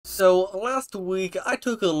So last week I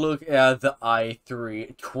took a look at the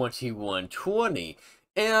i3-2120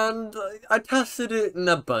 and I tested it in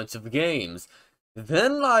a bunch of games.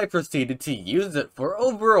 Then I proceeded to use it for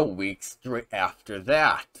over a week straight after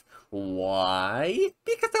that. Why?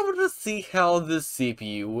 Because I wanted to see how the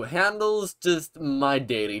CPU handles just my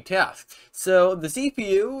daily tasks. So the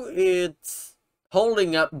CPU, it's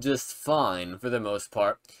holding up just fine for the most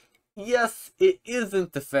part. Yes, it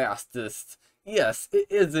isn't the fastest. Yes, it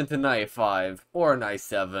isn't an i5, or an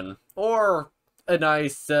i7, or an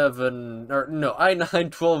i7, or no,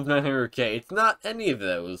 i9-12900K. It's not any of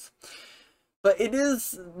those. But it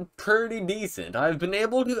is pretty decent. I've been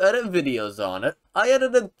able to edit videos on it. I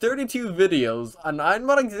edited 32 videos, and I'm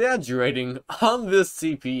not exaggerating, on this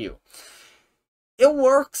CPU. It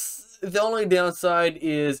works. The only downside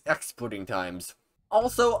is exporting times.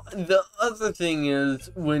 Also, the other thing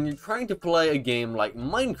is, when you're trying to play a game like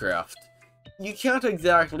Minecraft, you can't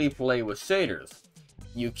exactly play with shaders.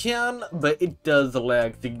 You can, but it does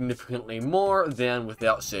lag significantly more than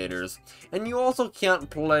without shaders. And you also can't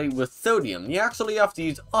play with sodium. You actually have to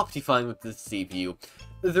use Optifine with this CPU.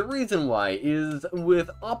 The reason why is,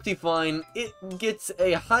 with Optifine, it gets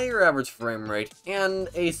a higher average frame rate and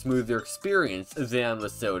a smoother experience than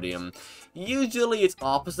with sodium. Usually it's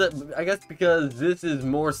opposite, but I guess because this is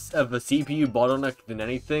more of a CPU bottleneck than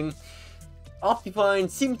anything, Optifine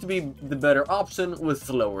seems to be the better option with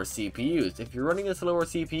slower CPUs. If you're running a slower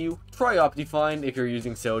CPU, try Optifine if you're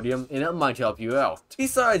using sodium, and it might help you out.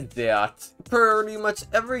 Besides that, pretty much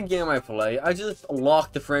every game I play, I just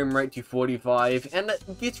lock the frame rate to 45, and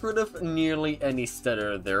it gets rid of nearly any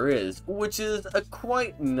stutter there is, which is a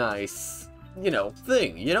quite nice,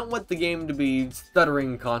 thing. You don't want the game to be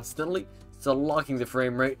stuttering constantly, so locking the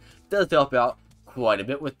frame rate does help out quite a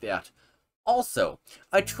bit with that. Also,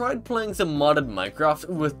 I tried playing some modded Minecraft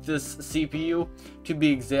with this CPU, to be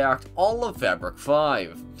exact, all of Fabric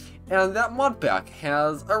 5. And that mod pack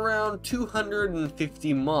has around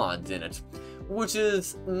 250 mods in it, which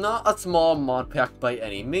is not a small mod pack by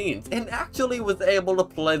any means, and actually was able to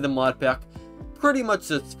play the mod pack pretty much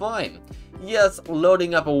just fine. Yes,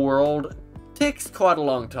 loading up a world takes quite a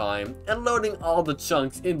long time, and loading all the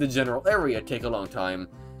chunks in the general area take a long time.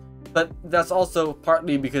 But that's also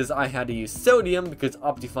partly because I had to use sodium because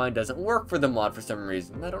Optifine doesn't work for the mod for some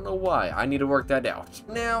reason. I don't know why. I need to work that out.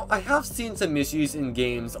 Now, I have seen some issues in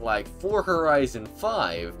games like For Horizon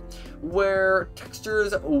 5 where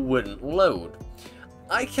textures wouldn't load.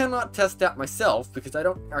 I cannot test that myself because I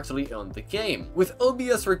don't actually own the game. With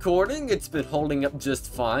OBS recording, it's been holding up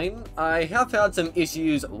just fine. I have had some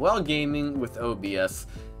issues while gaming with OBS,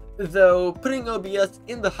 though putting OBS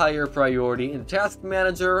in the higher priority in the task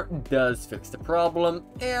manager does fix the problem,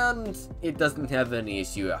 and it doesn't have any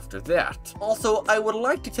issue after that. Also, I would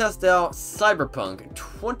like to test out Cyberpunk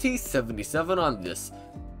 2077 on this.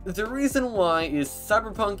 The reason why is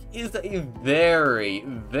Cyberpunk is a very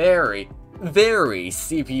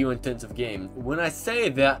CPU intensive game. When I say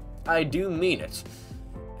that, I do mean it.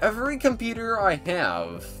 Every computer I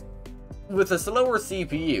have with a slower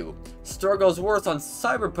CPU struggles worse on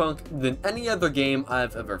Cyberpunk than any other game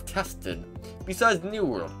I've ever tested, besides New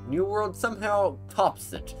World. New World somehow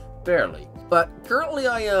tops it, barely. But currently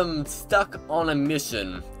I am stuck on a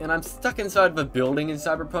mission, and I'm stuck inside of a building in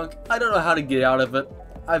Cyberpunk. I don't know how to get out of it.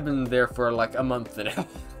 I've been there for like a month now.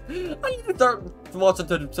 I need to start watching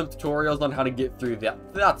some tutorials on how to get through that.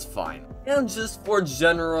 That's fine. And just for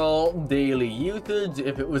general daily usage,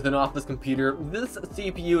 if it was an office computer, this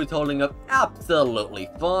CPU is holding up absolutely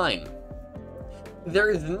fine.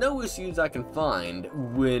 There is no issues I can find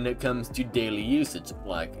when it comes to daily usage,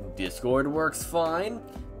 like Discord works fine,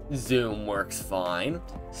 Zoom works fine,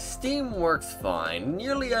 Steam works fine,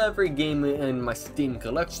 nearly every game in my Steam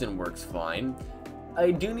collection works fine.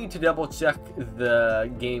 I do need to double check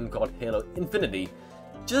the game called Halo Infinity,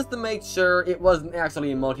 just to make sure it wasn't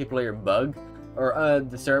actually a multiplayer bug, or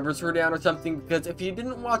the servers were down or something, because if you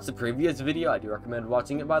didn't watch the previous video, I do recommend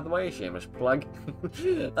watching it, by the way, shameless plug.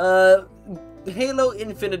 Halo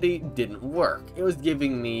Infinity didn't work. It was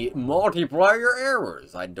giving me multiplayer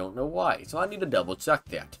errors. I don't know why, so I need to double check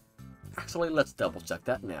that. Actually, let's double check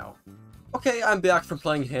that now. Okay, I'm back from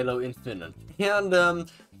playing Halo Infinite, and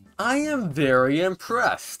I am very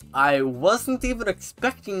impressed. I wasn't even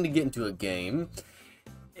expecting to get into a game.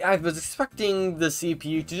 I was expecting the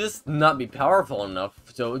CPU to just not be powerful enough,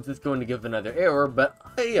 so it's just going to give another error, but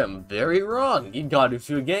I am very wrong. It got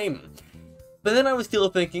into a game. But then I was still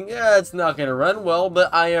thinking, yeah, it's not going to run well,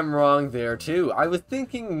 but I am wrong there too. I was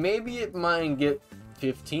thinking maybe it might get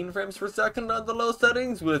 15 frames per second on the low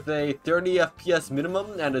settings with a 30 FPS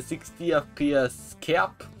minimum and a 60 FPS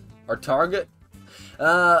cap or target.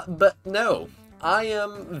 But no, I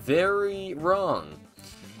am very wrong.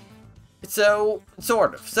 So,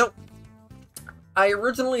 sort of. So, I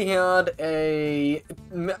originally had a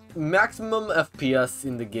maximum FPS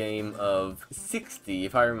in the game of 60,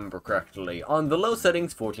 if I remember correctly, on the low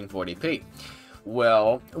settings 1440p.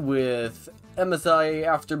 Well, with MSI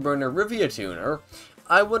Afterburner Rivia Tuner,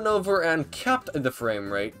 I went over and kept the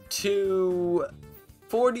frame rate to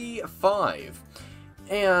 45.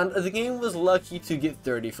 And the game was lucky to get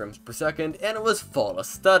 30 frames per second, and it was full of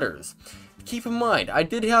stutters. Keep in mind, I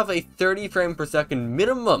did have a 30 frame per second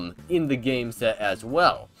minimum in the game set as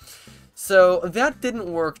well. So that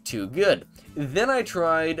didn't work too good. Then I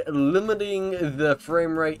tried limiting the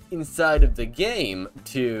frame rate inside of the game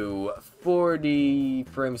to 40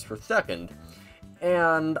 frames per second.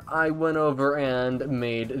 And I went over and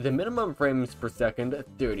made the minimum frames per second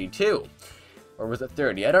 32. Or was it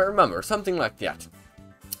 30? I don't remember. Something like that.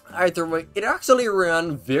 Either way, it actually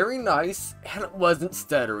ran very nice, and it wasn't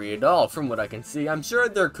stuttery at all, from what I can see. I'm sure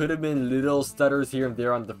there could have been little stutters here and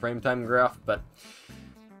there on the frame time graph, but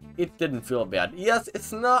it didn't feel bad. Yes,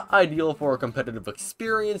 it's not ideal for a competitive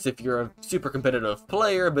experience if you're a super competitive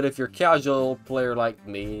player, but if you're a casual player like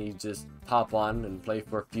me, just hop on and play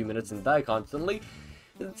for a few minutes and die constantly,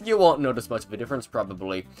 you won't notice much of a difference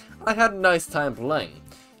probably. I had a nice time playing.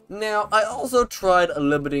 Now, I also tried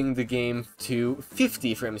limiting the game to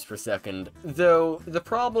 50 frames per second, though the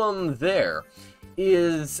problem there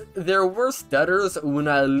is there were stutters when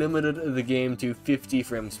I limited the game to 50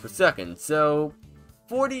 frames per second, so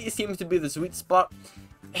 40 seems to be the sweet spot,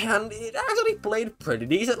 and it actually played pretty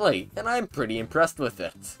decently, and I'm pretty impressed with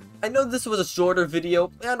it. I know this was a shorter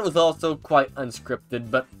video, and it was also quite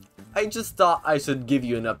unscripted, but I just thought I should give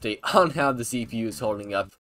you an update on how the CPU is holding up.